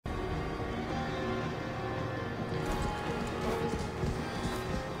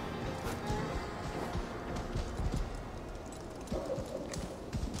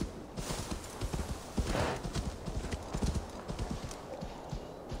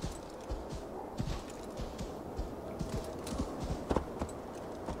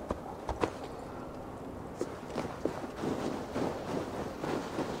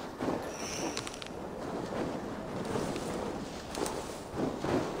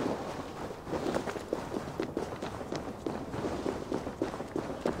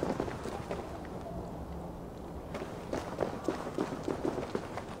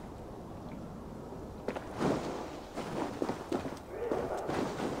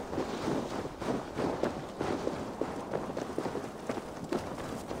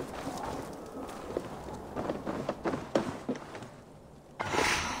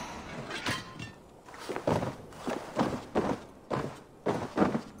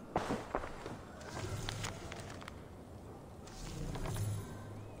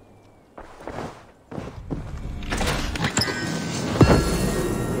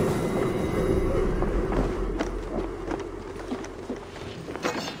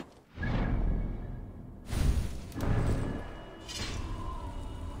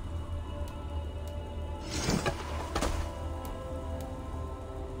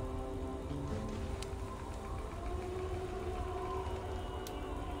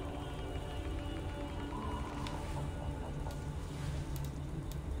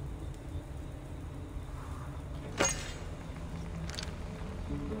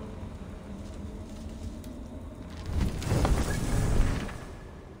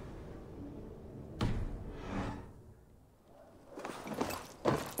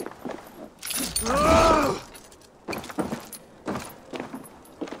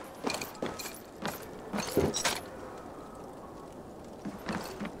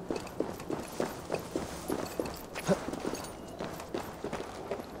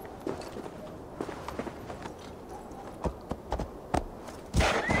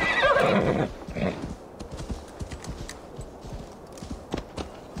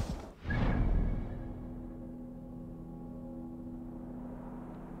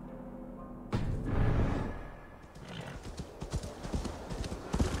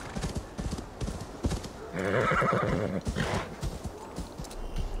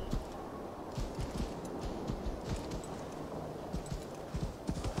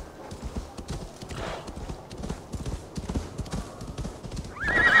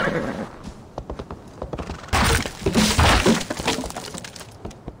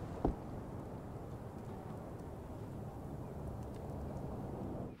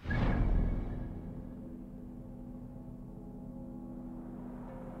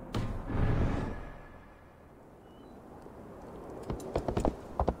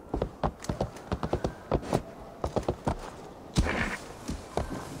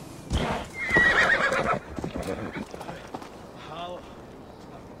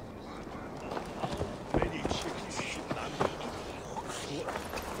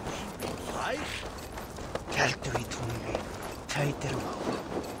Calturi tungi, taitermo,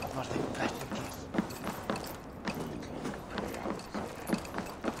 var det perspektiv.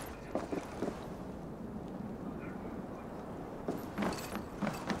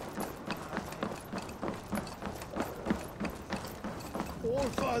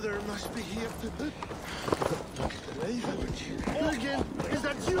 Father must be here. Eivor, again, is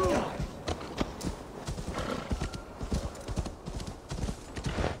that you?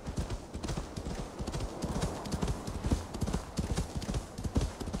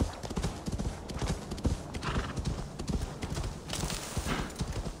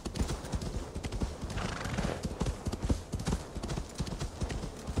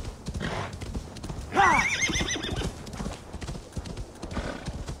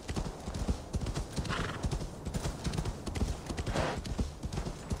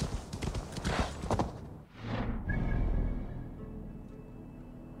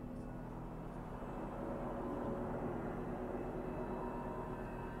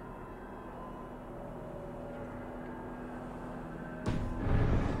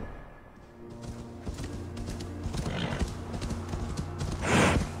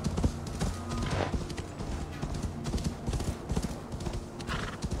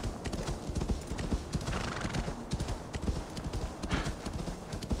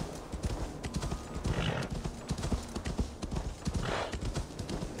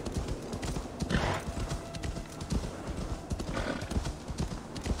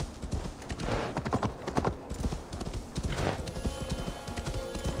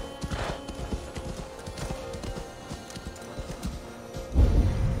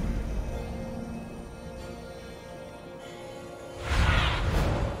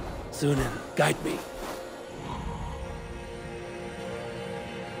 Sunan, guide me.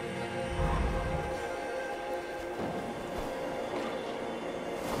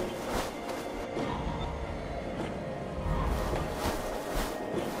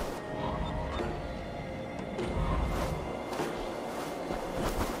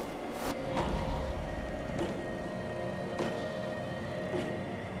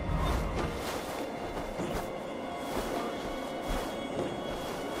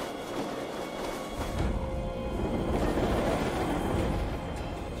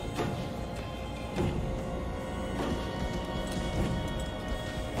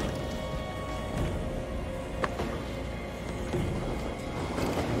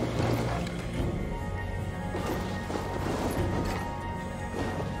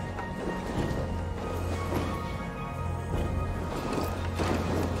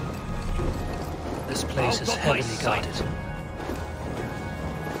 This place is heavily guarded.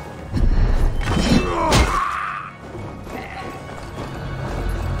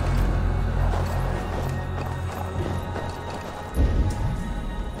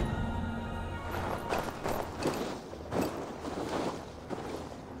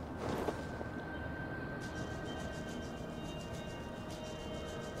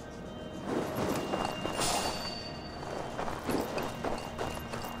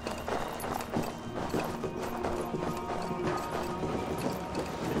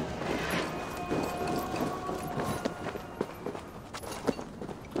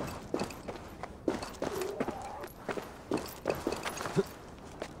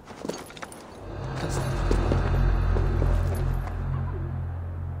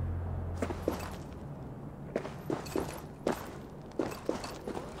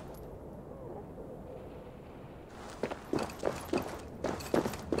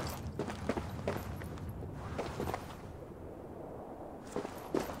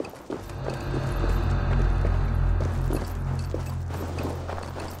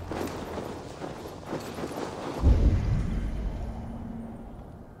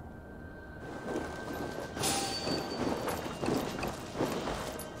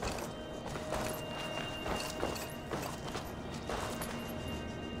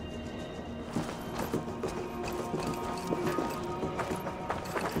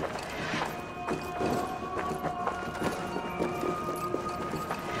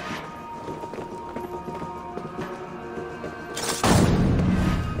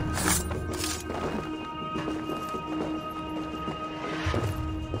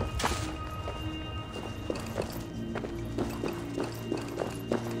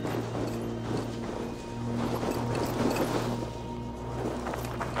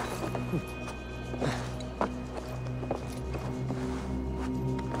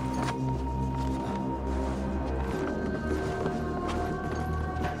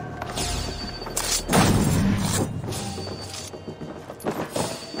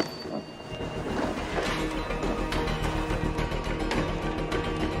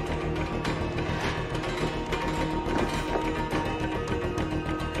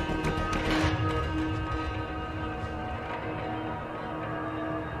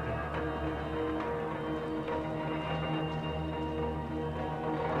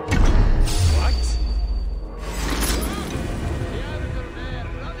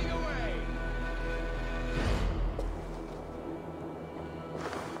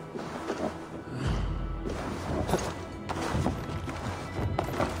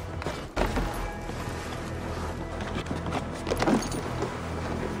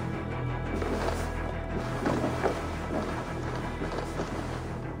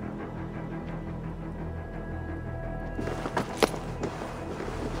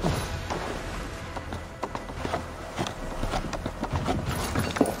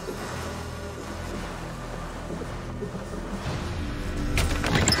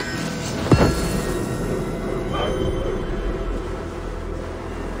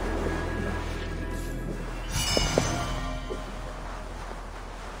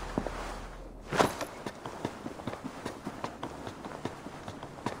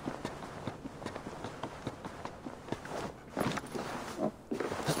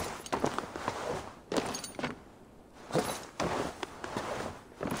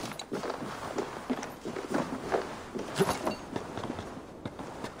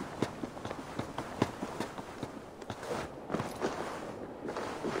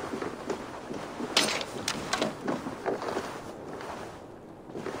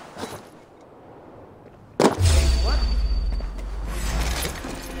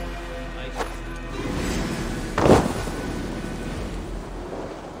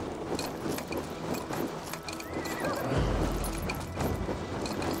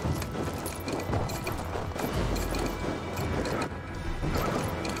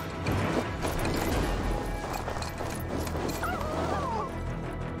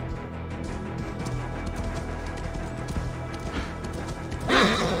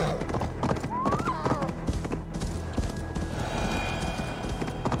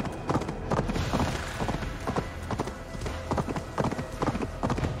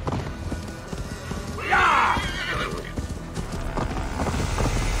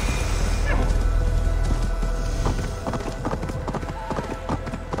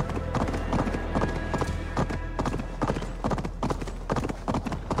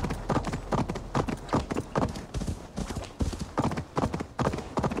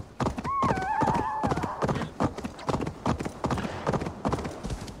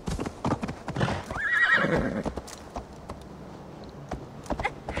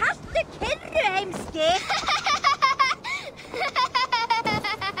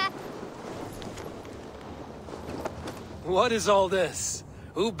 What is all this?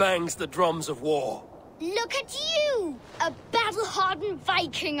 Who bangs the drums of war? Look at you! A battle-hardened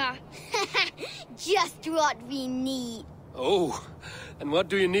Vikinger! Just what we need. Oh, and what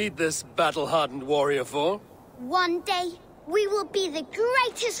do you need this battle-hardened warrior for? One day, we will be the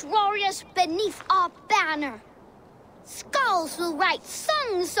greatest warriors beneath our banner. Skulls will write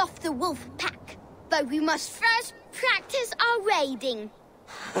songs of the wolf pack, but we must first practice our raiding.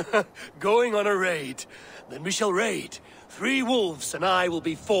 Going on a raid. Then we shall raid. 3 wolves and I will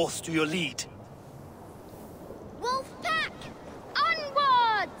be fourth to your lead. Wolf pack!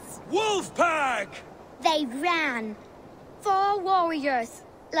 Onwards! Wolf pack! They ran. 4 warriors,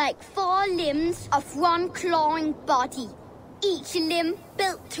 like 4 limbs of one clawing body. Each limb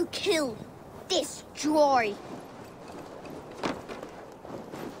built to kill, destroy.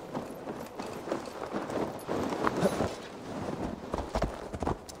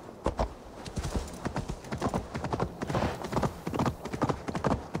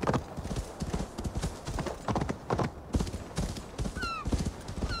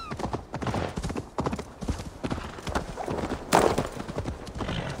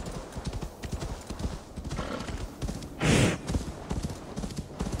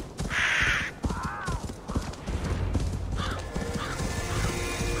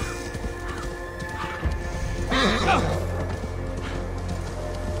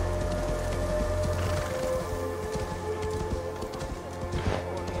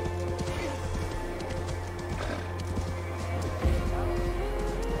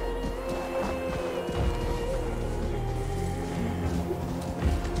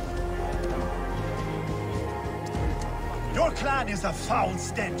 Your clan is a foul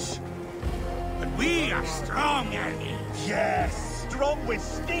stench. But we are strong, Annie. Yes, strong with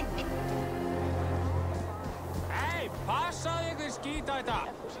stink. Hei, passaðu ykkur skítæta!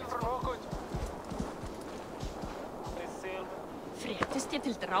 Fréttist ég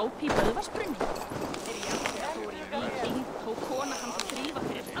til dráp í Böðvarsbrunni. Þegar ég fór í Viking, tók kona hans að þrífa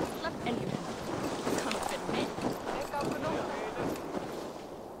fyrir allar eljur hennar. Kann fyrir mig.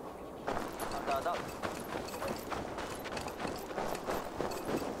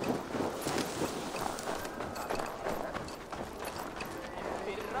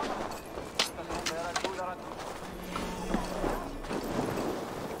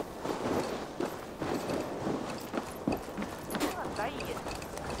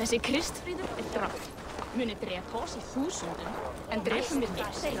 Þessi Kristfríður dráp. Muni drepa oss í 1000, en drepum við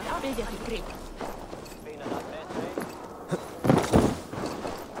þig þegar að biðja til gríp.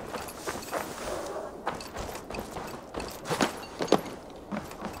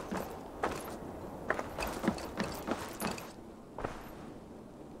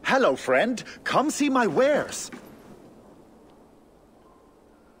 Hello, friend. Come see my wares.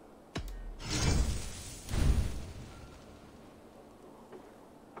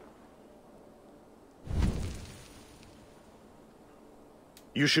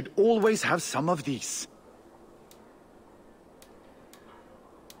 You should always have some of these.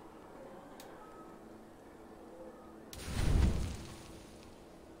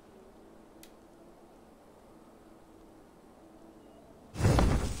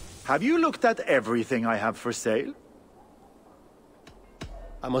 Have you looked at everything I have for sale?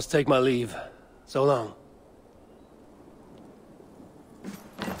 I must take my leave. So long.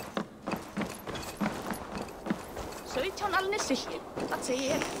 Sautján alnir silki, það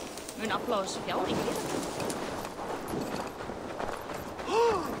segi ég. Mun afla oss fjár í gera.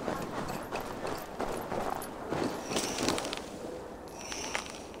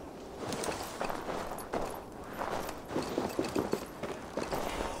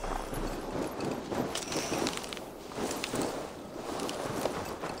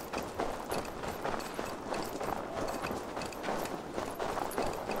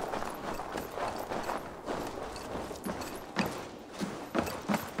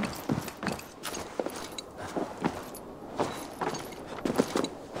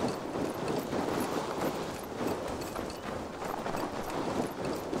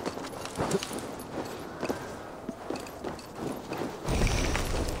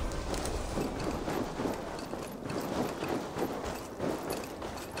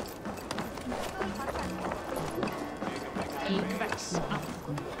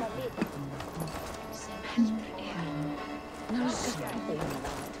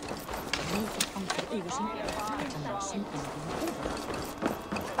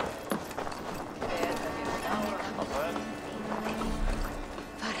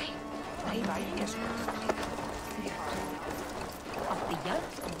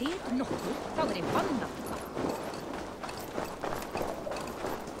 þið nokkuð, þá er ég bannað.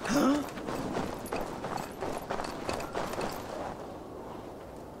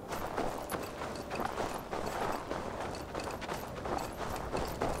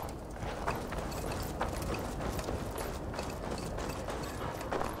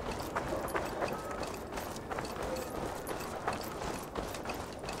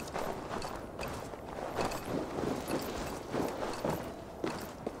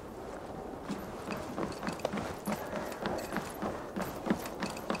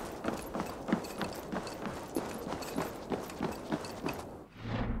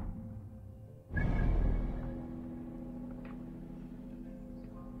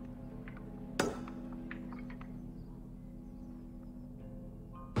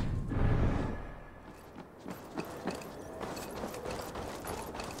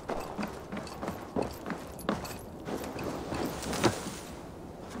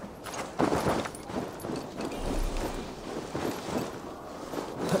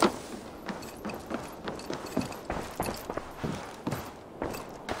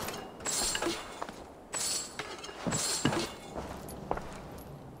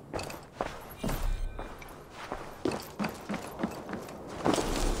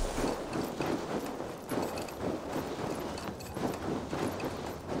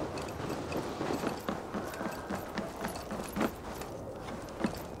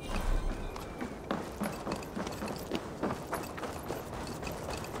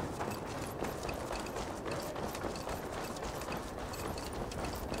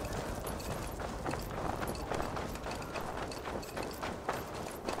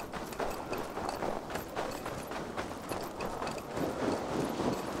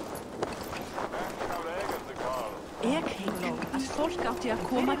 Fólk átti að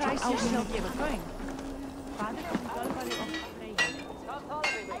koma til áhrif og gefa gaum.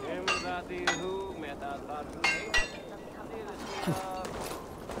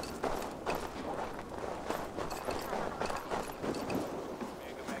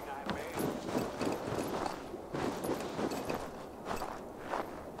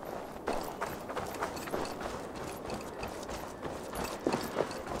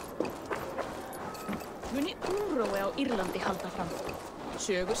 Muni úrói á Írlandi halda fram.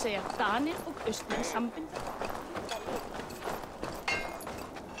 Sögur segja að Danir og Austmenn sambinda.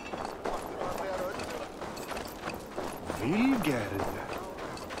 Vilgerð?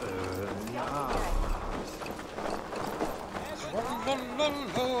 Já.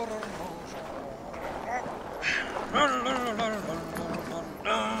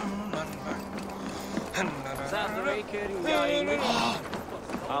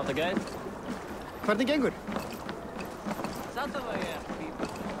 Allt gæt? Hvernig gengur?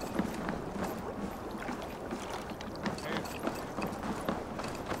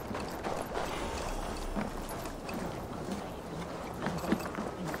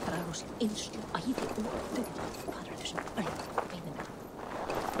 Einslu æði og döð. Hvað þessum beinina?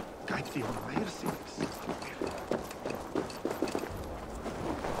 Gæti hún meir síns?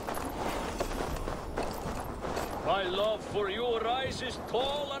 My love for you rises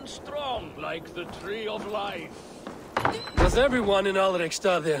tall and strong, like the tree of life. Does everyone in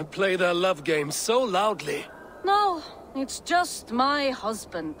Alrekstad play their love game so loudly? No, it's just my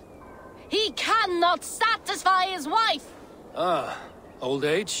husband. He cannot satisfy his wife! Ah, old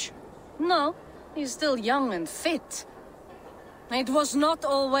age? No, he's still young and fit. It was not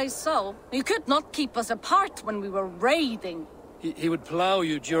always so. You could not keep us apart when we were raiding. He would plow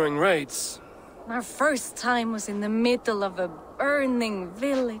you during raids. Our first time was in the middle of a burning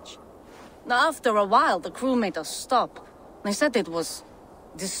village. After a while, the crew made us stop. They said it was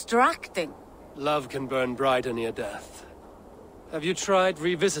distracting. Love can burn brighter near death. Have you tried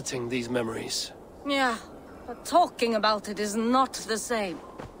revisiting these memories? Yeah, but talking about it is not the same.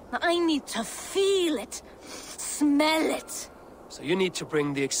 I need to feel it, smell it. So you need to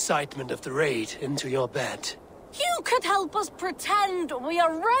bring the excitement of the raid into your bed. You could help us pretend we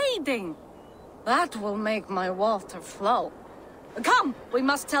are raiding. That will make my water flow. Come, we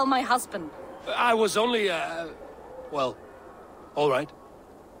must tell my husband. I was only, well, all right.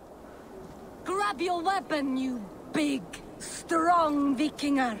 Grab your weapon, you big, strong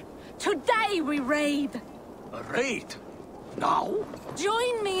Vikinger. Today we raid. A raid? Now?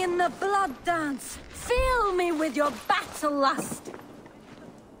 Join me in the blood dance. Fill me with your battle lust.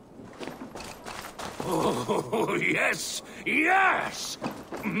 Oh, yes! Yes!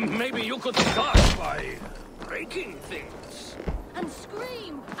 Maybe you could start by breaking things. And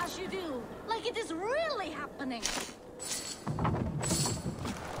scream as you do, like it is really happening.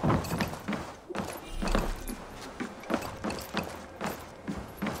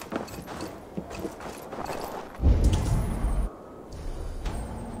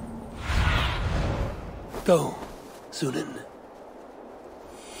 Go, Sunan.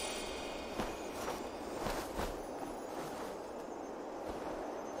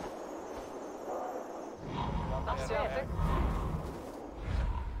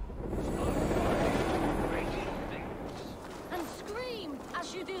 And scream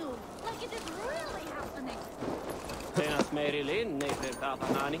as you do, like it is really happening.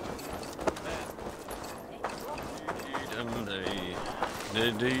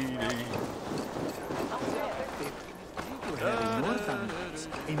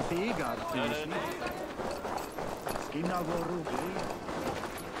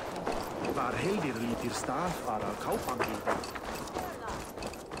 Waar helder liet staaf aan haar kaupbank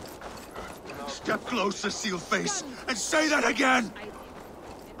Step closer, Sealface, and say that again!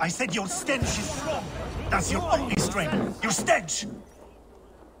 I said your stench is strong. That's your only strength. Your stench!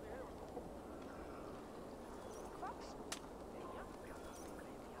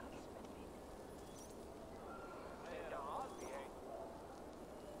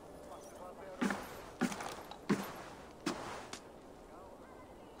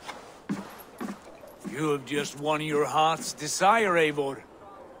 You have just won your heart's desire, Eivor.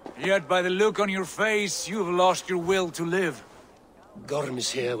 Yet by the look on your face, you have lost your will to live. Gorm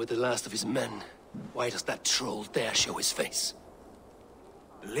is here with the last of his men. Why does that troll dare show his face?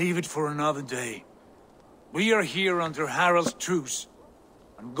 Leave it for another day. We are here under Harald's truce,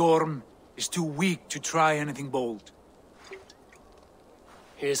 and Gorm is too weak to try anything bold.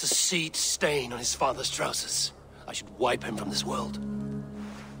 Here's a seed stain on his father's trousers. I should wipe him from this world.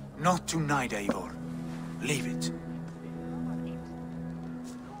 Not tonight, Eivor. Leave it.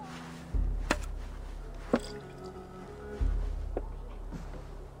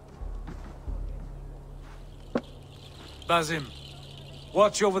 Basim,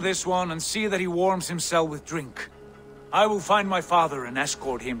 watch over this one and see that he warms himself with drink. I will find my father and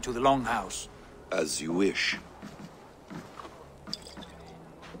escort him to the Longhouse. As you wish.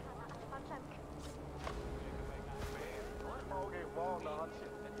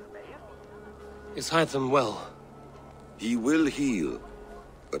 Is Hytham well? He will heal,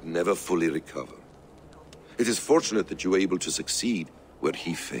 but never fully recover. It is fortunate that you were able to succeed where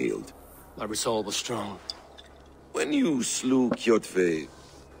he failed. My resolve was strong. When you slew Kjotve,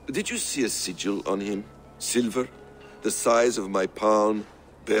 did you see a sigil on him? Silver, the size of my palm,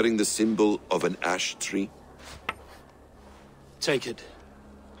 bearing the symbol of an ash tree? Take it.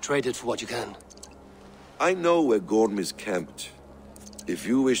 Trade it for what you can. I know where Gorm is camped. If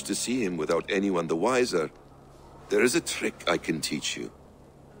you wish to see him without anyone the wiser, there is a trick I can teach you.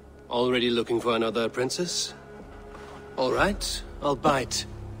 Already looking for another princess? All right, I'll bite.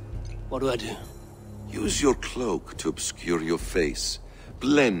 What do I do? Use your cloak to obscure your face.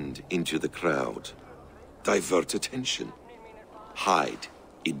 Blend into the crowd. Divert attention. Hide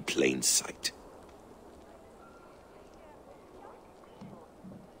in plain sight.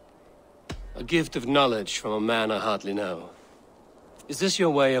 A gift of knowledge from a man I hardly know. Is this your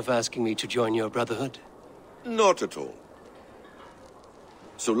way of asking me to join your brotherhood? Not at all.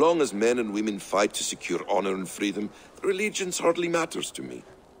 So long as men and women fight to secure honor and freedom, allegiance hardly matters to me.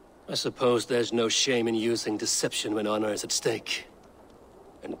 I suppose there's no shame in using deception when honor is at stake.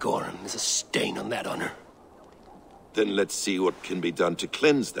 And Gorm is a stain on that honor. Then let's see what can be done to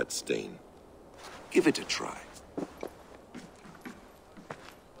cleanse that stain. Give it a try.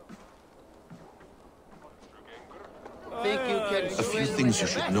 A few things you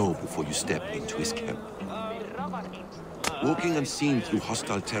should know before you step into his camp. Walking unseen through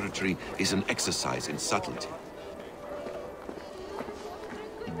hostile territory is an exercise in subtlety.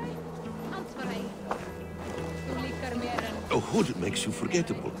 A hood makes you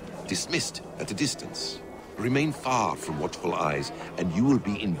forgettable, dismissed at a distance. Remain far from watchful eyes, and you will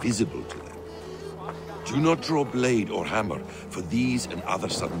be invisible to them. Do not draw blade or hammer, for these and other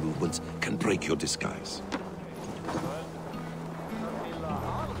sudden movements can break your disguise.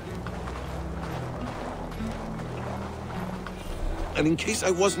 And in case I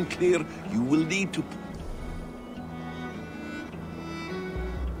wasn't clear, you will need to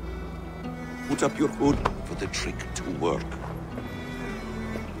put up your hood for the trick to work.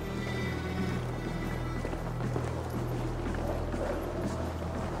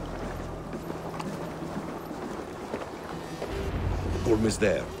 Gorm is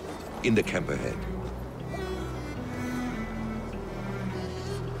there, in the camp ahead.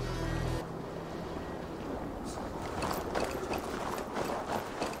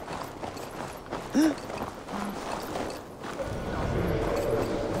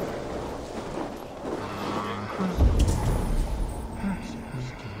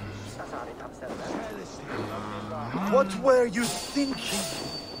 What were you thinking?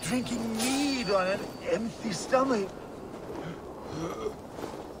 drinking mead on an empty stomach.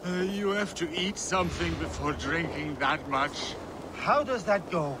 You have to eat something before drinking that much. How does that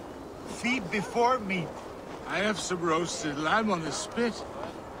go? Feed before meat. I have some roasted lamb on the spit.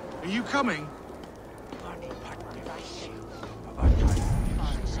 Are you coming?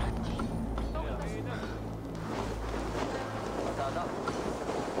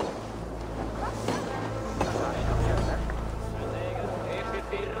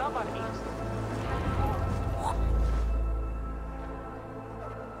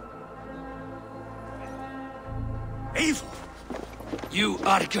 Eivor! You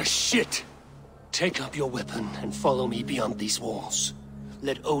Arga shit! Take up your weapon and follow me beyond these walls.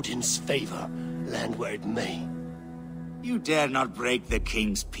 Let Odin's favor land where it may. You dare not break the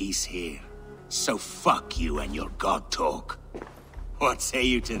king's peace here. So fuck you and your god talk. What say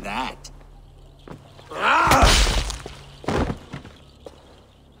you to that?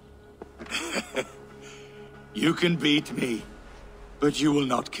 You can beat me, but you will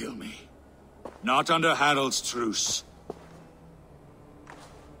not kill me. Not under Harald's truce.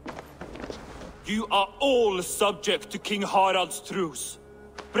 You are all subject to King Harald's truce.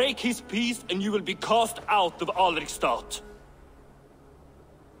 Break his peace and you will be cast out of Alrikstad.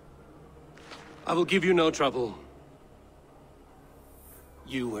 I will give you no trouble.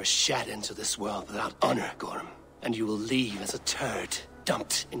 You were shat into this world without honor, Gorm, and you will leave as a turd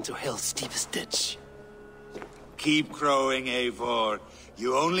dumped into hell's deepest ditch. Keep crowing, Eivor.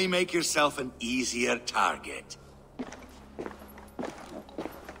 You only make yourself an easier target.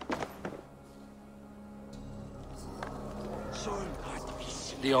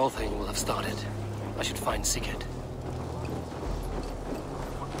 The All Thing will have started. I should find Sigurd.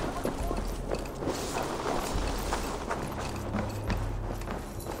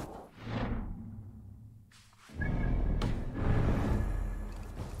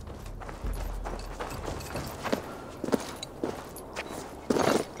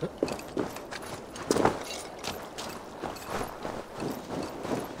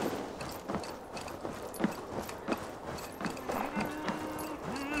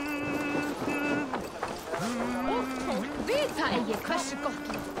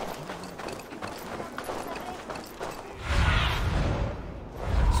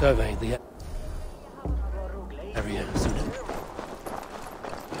 Survey the area soon.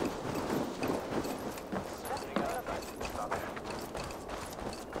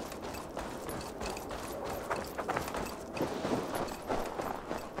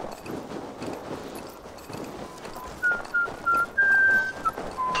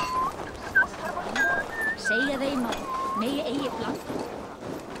 Segja þeim að megi eigi bland.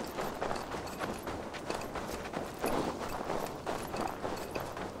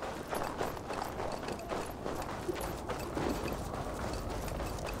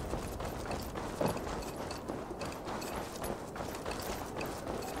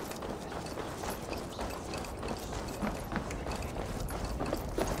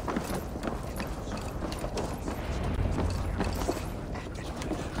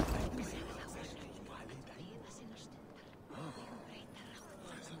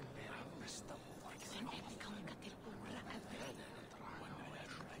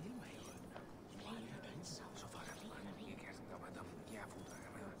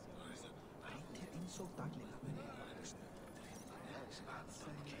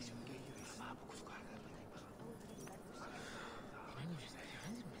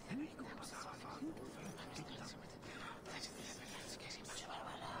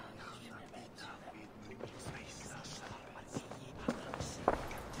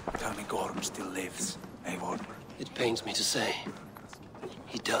 Tell me Gorm still lives, Eivor. It pains me to say.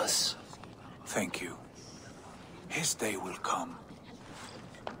 He does. Thank you. His day will come.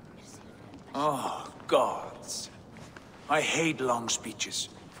 Oh, gods. I hate long speeches.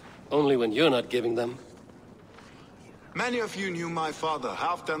 Only when you're not giving them. Many of you knew my father,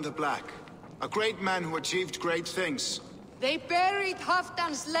 Halfdan the Black. A great man who achieved great things. They buried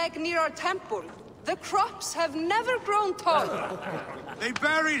Halfdan's leg near our temple. The crops have never grown taller. They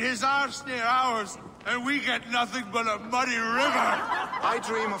buried his arse near ours, and we get nothing but a muddy river. I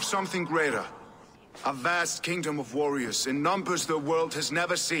dream of something greater. A vast kingdom of warriors in numbers the world has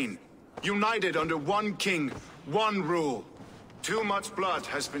never seen. United under one king, one rule. Too much blood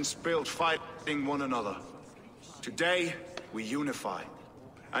has been spilled fighting one another. Today, we unify.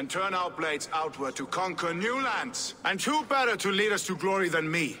 And turn our blades outward to conquer new lands. And who better to lead us to glory than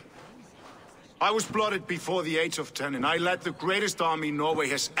me? I was blooded before the age of 10, and I led the greatest army Norway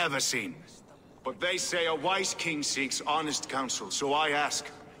has ever seen. But they say a wise king seeks honest counsel, so I ask,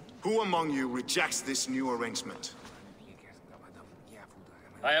 who among you rejects this new arrangement?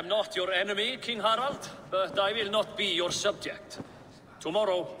 I am not your enemy, King Harald, but I will not be your subject.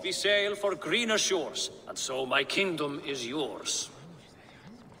 Tomorrow we sail for greener shores, and so my kingdom is yours.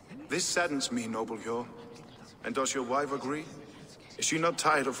 This saddens me, noble Hjor. And does your wife agree? Is she not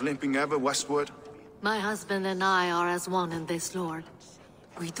tired of limping ever westward? My husband and I are as one in this, Lord.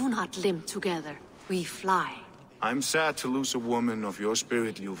 We do not limp together, we fly. I'm sad to lose a woman of your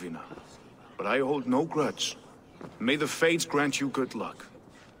spirit, Ljuvina. But I hold no grudge. May the fates grant you good luck.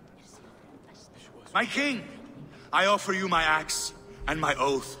 My king, I offer you my axe and my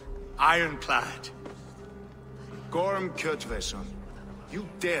oath, ironclad. Gorm Kjotveson, you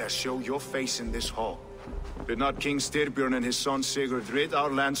dare show your face in this hall. Did not King Styrbjörn and his son Sigurd rid our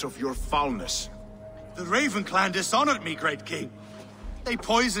lands of your foulness? The Raven clan dishonored me, great king. They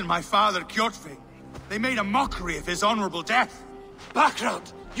poisoned my father, Kjotve. They made a mockery of his honorable death.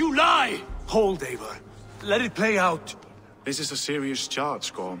 Background! You lie! Hold, Eivor. Let it play out. This is a serious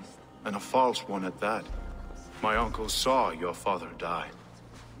charge, Gorm. And a false one at that. My uncle saw your father die.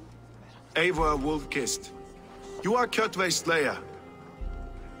 Eivor Wolf-Kissed, you are Kjotve's slayer.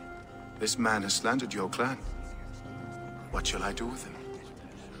 This man has slandered your clan. What shall I do with him?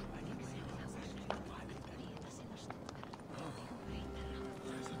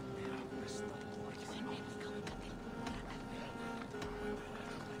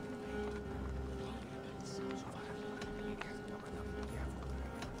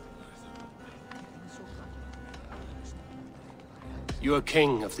 You are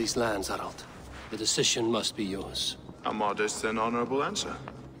king of these lands, Harald. The decision must be yours. A modest and honorable answer.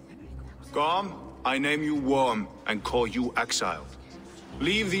 Gorm, I name you Worm and call you exiled.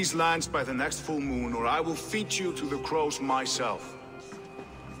 Leave these lands by the next full moon, or I will feed you to the crows myself.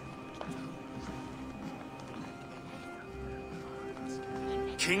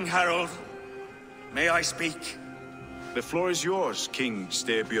 King Harald, may I speak? The floor is yours, King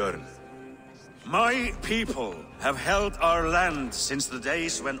Styrbjörn. My people have held our land since the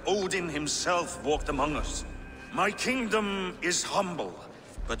days when Odin himself walked among us. My kingdom is humble,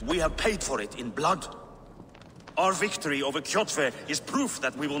 but we have paid for it in blood. Our victory over Kjotve is proof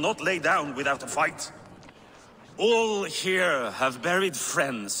that we will not lay down without a fight. All here have buried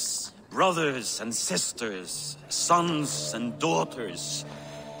friends, brothers and sisters, sons and daughters.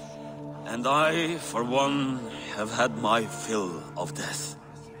 And I, for one, have had my fill of death.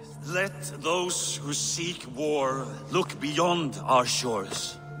 Let those who seek war look beyond our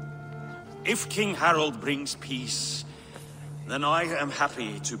shores. If King Harald brings peace, then I am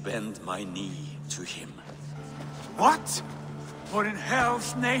happy to bend my knee to him. What? What in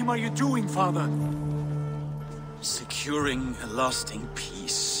hell's name are you doing, father? Securing a lasting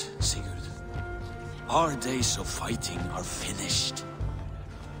peace, Sigurd. Our days of fighting are finished.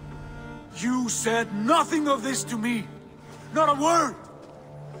 You said nothing of this to me. Not a word.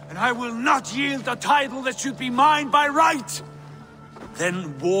 And I will not yield a title that should be mine by right!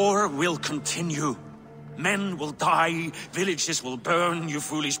 Then war will continue. Men will die, villages will burn, you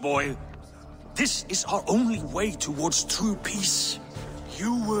foolish boy. This is our only way towards true peace.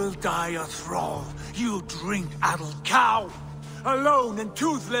 You will die a thrall. You drink-addled cow. Alone and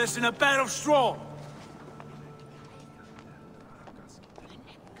toothless in a bed of straw.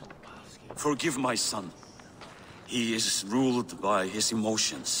 Forgive my son. He is ruled by his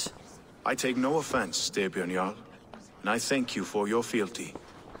emotions. I take no offense, Styrbjörn Jarl, and I thank you for your fealty.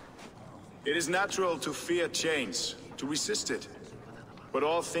 It is natural to fear change, to resist it. But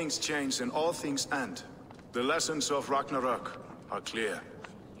all things change and all things end. The lessons of Ragnarok are clear.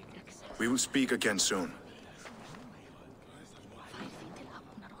 We will speak again soon.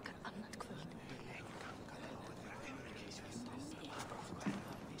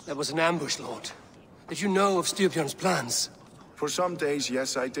 That was an ambush, Lord. Did you know of Styrbjörn's plans? For some days,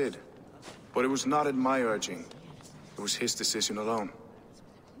 yes, I did. But it was not at my urging. It was his decision alone.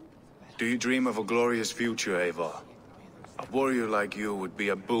 Do you dream of a glorious future, Eivor? A warrior like you would be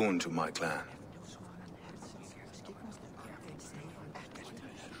a boon to my clan.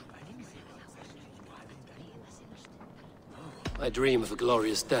 I dream of a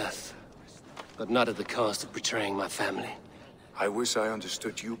glorious death, but not at the cost of betraying my family. I wish I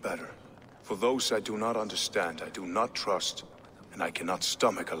understood you better. For those I do not understand, I do not trust, and I cannot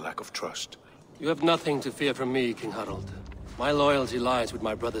stomach a lack of trust. You have nothing to fear from me, King Harald. My loyalty lies with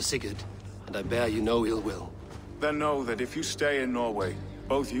my brother Sigurd, and I bear you no ill will. Then know that if you stay in Norway,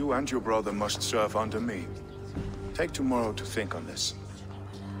 both you and your brother must serve under me. Take tomorrow to think on this.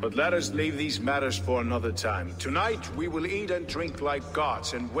 But let us leave these matters for another time. Tonight, we will eat and drink like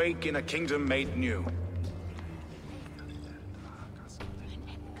gods and wake in a kingdom made new.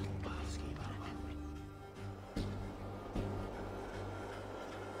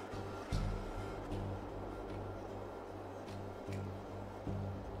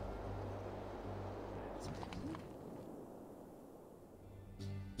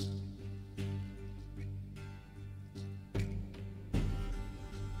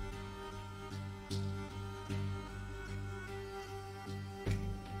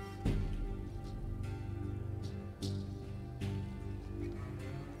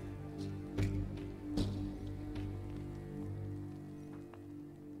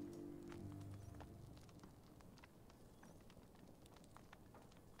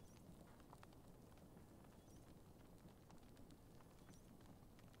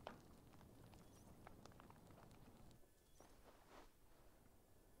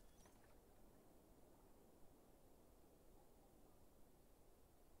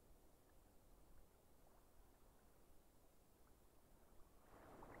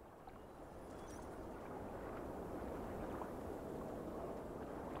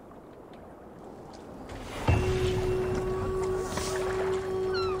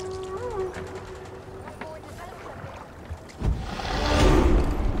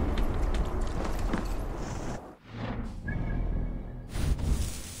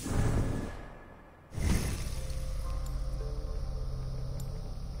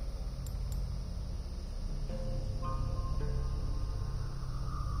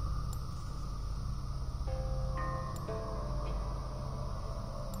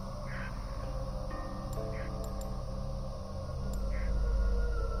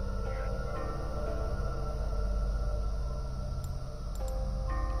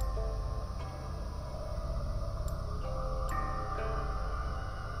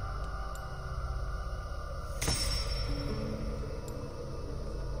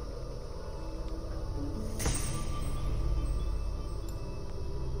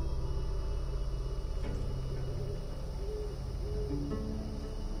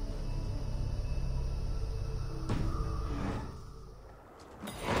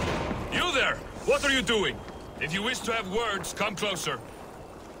 are you doing? If you wish to have words, come closer.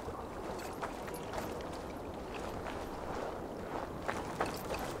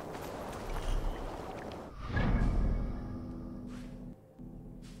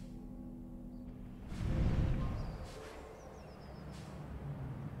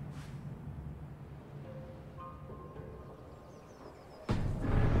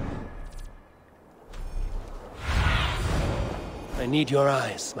 I need your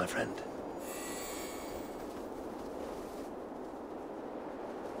eyes, my friend.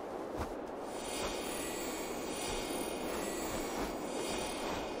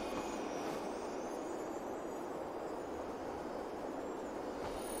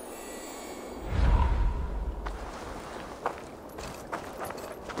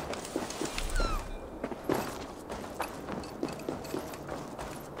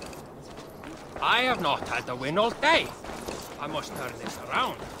 I have not had the wind all day. I must turn this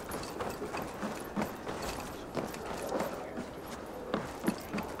around.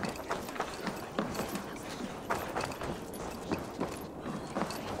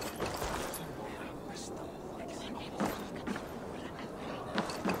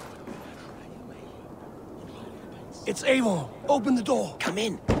 It's Eivor. Open the door. Come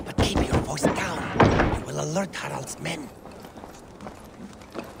in, but keep your voice down. You will alert Harald's men.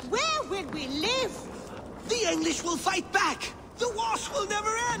 Where will we live? The English will fight back! The wars will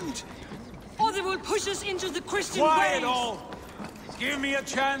never end! Or they will push us into the Christian Quiet ways! all! Give me a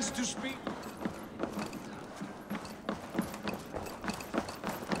chance to speak.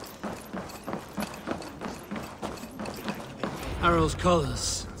 Harald's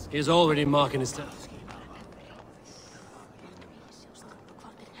colors. He is already marking his death.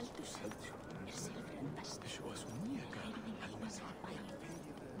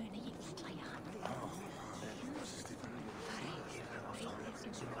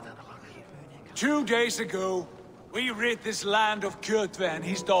 Two days ago, we rid this land of Kjotve and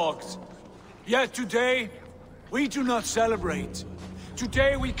his dogs. Yet today, we do not celebrate.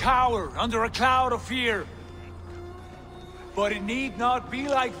 Today we cower under a cloud of fear. But it need not be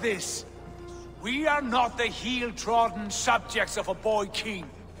like this. We are not the heel-trodden subjects of a boy king.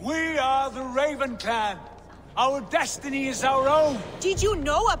 We are the Raven clan. Our destiny is our own. Did you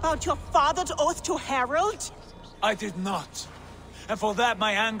know about your father's oath to Harald? I did not. And for that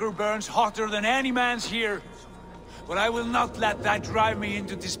my anger burns hotter than any man's here. But I will not let that drive me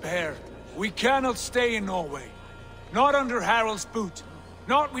into despair. We cannot stay in Norway. Not under Harald's boot.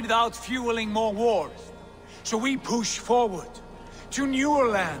 Not without fueling more wars. So we push forward. To newer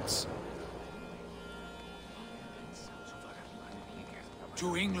lands.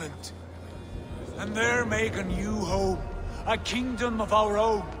 To England. And there make a new home. A kingdom of our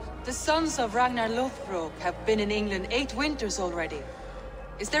own. The sons of Ragnar Lothbrok have been in England 8 winters already.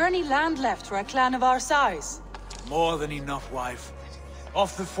 Is there any land left for a clan of our size? More than enough, wife.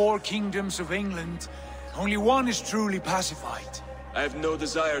 Of the 4 kingdoms of England, only one is truly pacified. I have no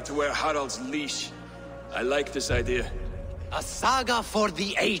desire to wear Harald's leash. I like this idea. A saga for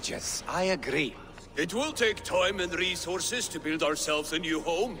the ages, I agree. It will take time and resources to build ourselves a new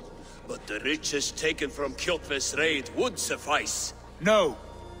home, but the riches taken from Kjotve's raid would suffice. No.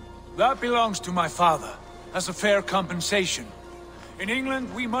 That belongs to my father, as a fair compensation. In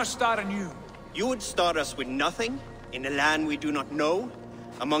England, we must start anew. You would start us with nothing? In a land we do not know?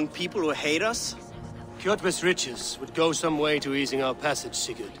 Among people who hate us? Kjotve's riches would go some way to easing our passage,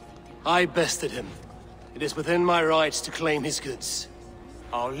 Sigurd. I bested him. It is within my rights to claim his goods.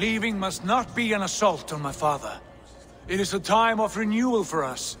 Our leaving must not be an assault on my father. It is a time of renewal for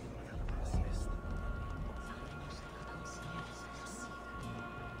us.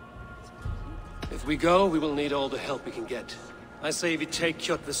 If we go, we will need all the help we can get. I say we take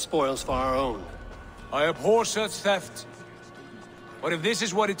Kjotve's spoils for our own. I abhor such theft. But if this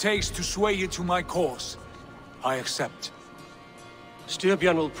is what it takes to sway you to my cause, I accept.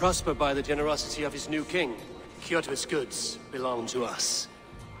 Styrbjörn will prosper by the generosity of his new king. Kjotve's goods belong to us.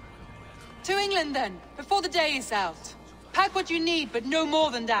 To England then, before the day is out. Pack what you need, but no more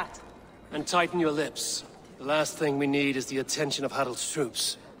than that. And tighten your lips. The last thing we need is the attention of Harald's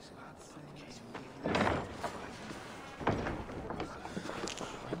troops.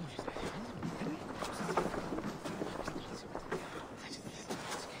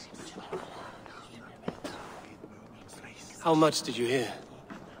 How much did you hear?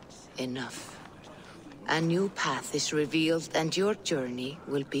 Enough. A new path is revealed, and your journey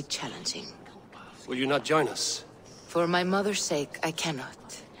will be challenging. Will you not join us? For my mother's sake, I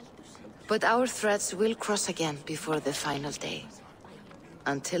cannot. But our threads will cross again before the final day.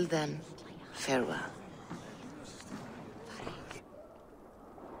 Until then, farewell.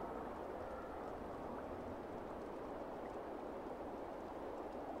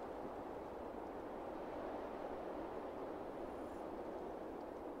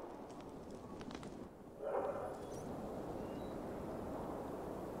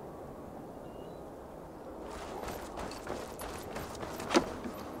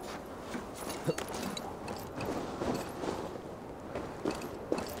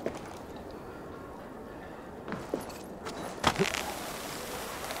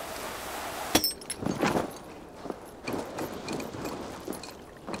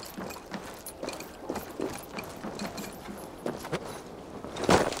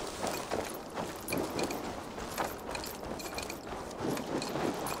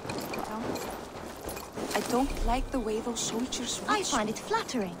 don't like the way those soldiers watch. I find it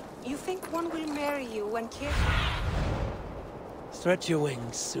flattering. You think one will marry you and care? Stretch your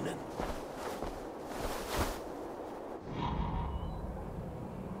wings, Sunan.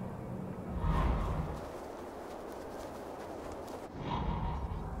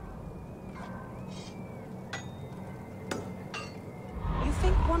 You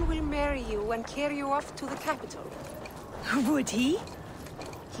think one will marry you and carry you off to the capital? Would he?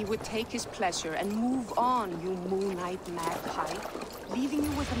 He would take his pleasure and move on, you moonlight magpie, leaving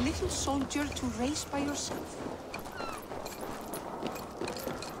you with a little soldier to race by yourself.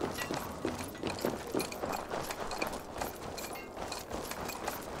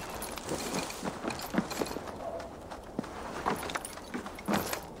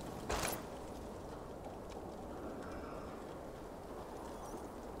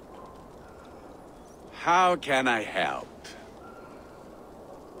 How can I help?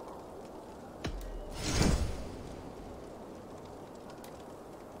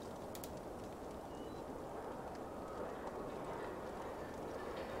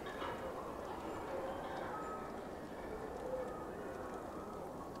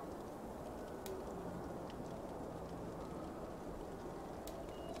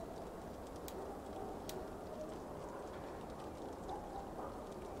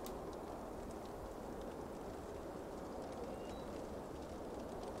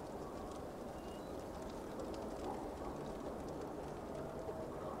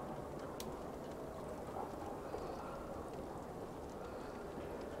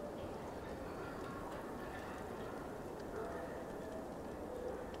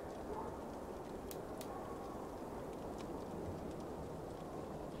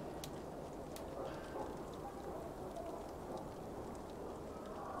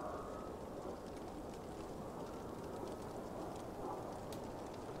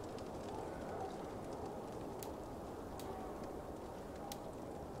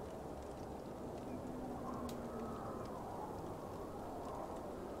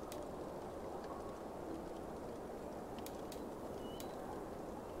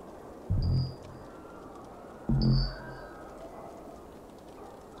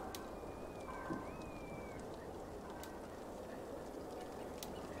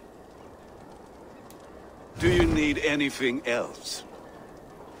 Do you need anything else?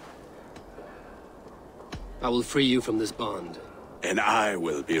 I will free you from this bond. And I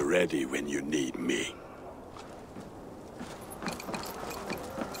will be ready when you need me.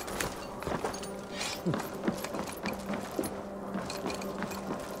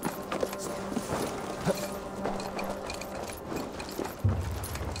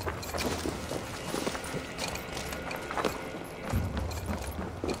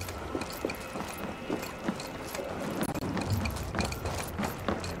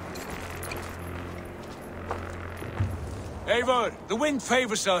 Eivor, the wind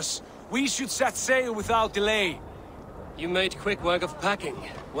favors us. We should set sail without delay. You made quick work of packing.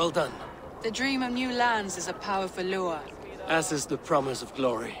 Well done. The dream of new lands is a powerful lure. As is the promise of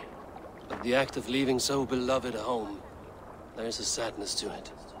glory. But the act of leaving so beloved a home, there is a sadness to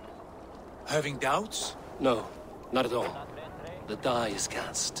it. Having doubts? No, not at all. The die is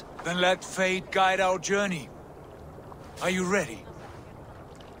cast. Then let fate guide our journey. Are you ready?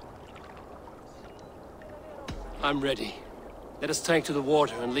 I'm ready. Let us take to the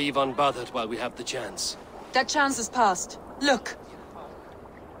water and leave unbothered while we have the chance. That chance is past. Look!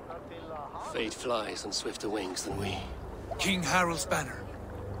 Fate flies on swifter wings than we. King Harald's banner.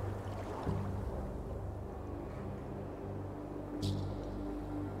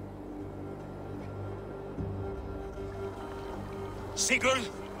 Sigurd,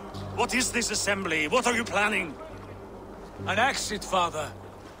 what is this assembly? What are you planning? An exit, father.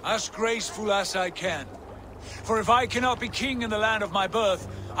 As graceful as I can. For if I cannot be king in the land of my birth,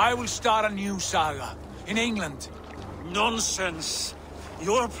 I will start a new saga. In England. Nonsense.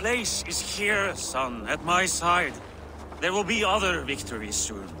 Your place is here, son, at my side. There will be other victories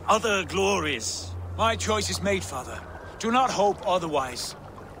soon. Other glories. My choice is made, father. Do not hope otherwise.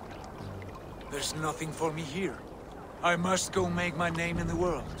 There's nothing for me here. I must go make my name in the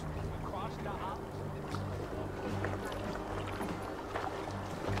world.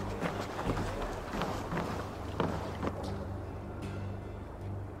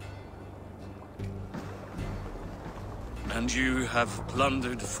 And you have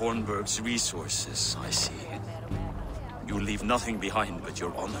plundered Fornburg's resources, I see. You leave nothing behind but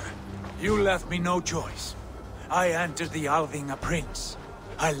your honor. You left me no choice. I entered the Alving a prince.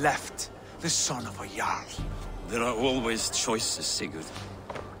 I left the son of a Jarl. There are always choices, Sigurd.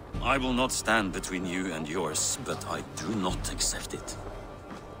 I will not stand between you and yours, but I do not accept it.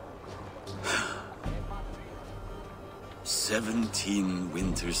 17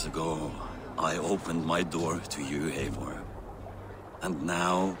 winters ago, I opened my door to you, Eivor. And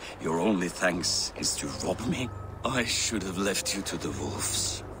now, your only thanks is to rob me? I should have left you to the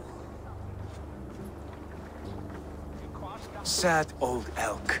wolves. Sad old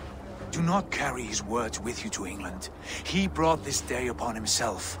elk. Do not carry his words with you to England. He brought this day upon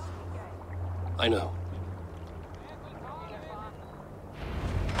himself. I know.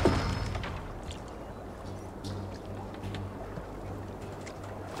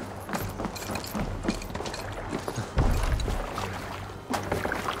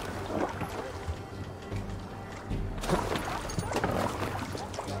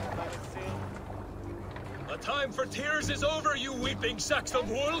 Tears is over, you weeping sacks of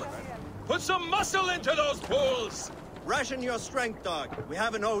wool! Put some muscle into those pools! Ration your strength, dog. We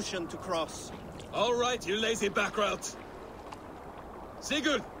have an ocean to cross. All right, you lazy backrout.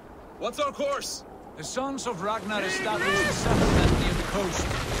 Sigurd, what's our course? The sons of Ragnar established a settlement near the coast.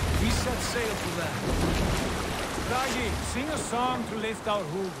 We set sail for them. Bragi, sing a song to lift our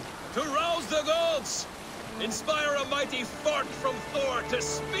hoof. To rouse the gods! Inspire a mighty fart from Thor to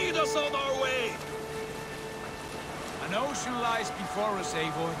speed us on our way! An ocean lies before us,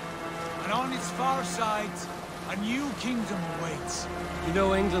 Eivor, and on its far side, a new kingdom awaits. You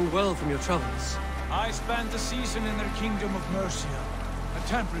know England well from your travels. I spent a season in their kingdom of Mercia, a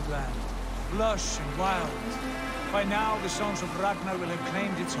temperate land, lush and wild. By now, the sons of Ragnar will have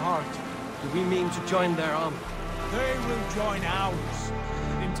claimed its heart. Do we mean to join their army? They will join ours.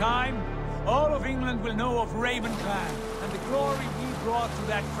 In time, all of England will know of Raven Clan, and the glory we brought to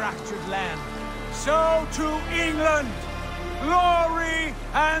that fractured land. So to England! Glory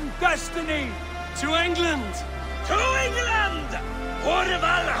and destiny! To England! To England! For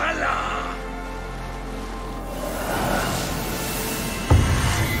Valhalla!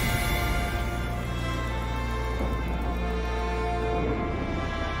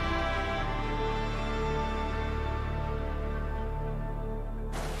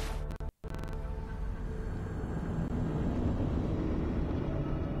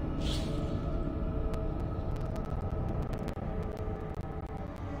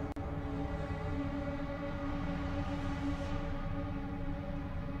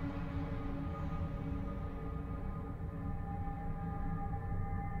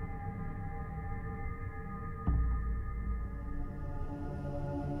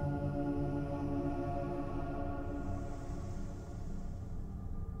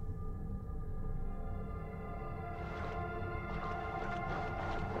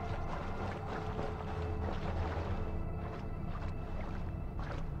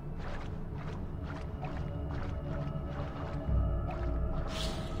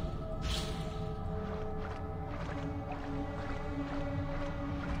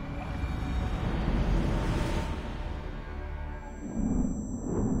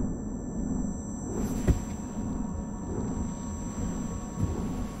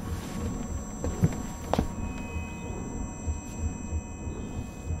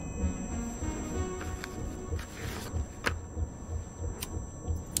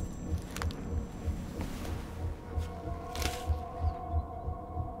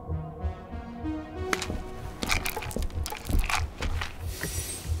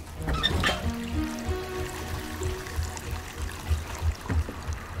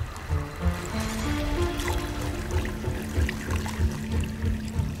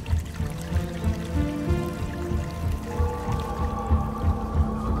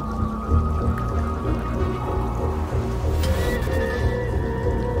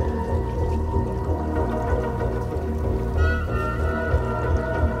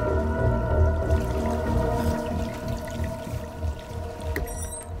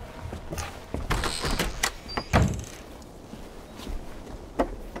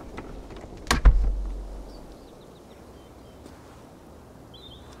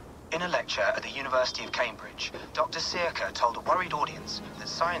 In a lecture at the University of Cambridge, Dr. Sirka told a worried audience that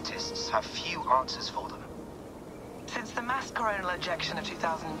scientists have few answers for them. Since the mass coronal ejection of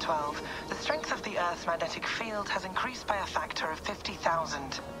 2012, the strength of the Earth's magnetic field has increased by a factor of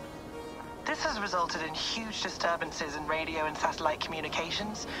 50,000. This has resulted in huge disturbances in radio and satellite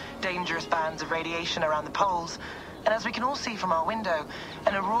communications, dangerous bands of radiation around the poles, and as we can all see from our window,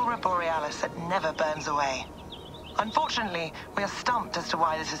 an aurora borealis that never burns away. Unfortunately, we are stumped as to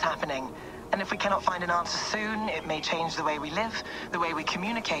why this is happening, and if we cannot find an answer soon, it may change the way we live, the way we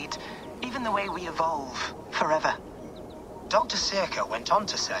communicate, even the way we evolve, forever. Dr. Sirka went on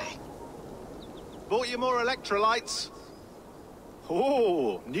to say, "Bought you more electrolytes?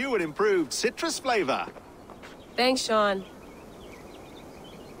 Oh, new and improved citrus flavor." Thanks, Sean.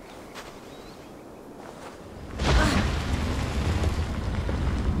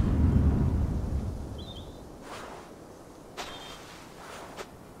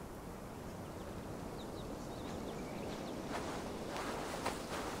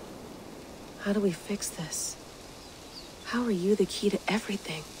 How do we fix this? How are you the key to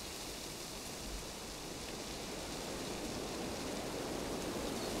everything?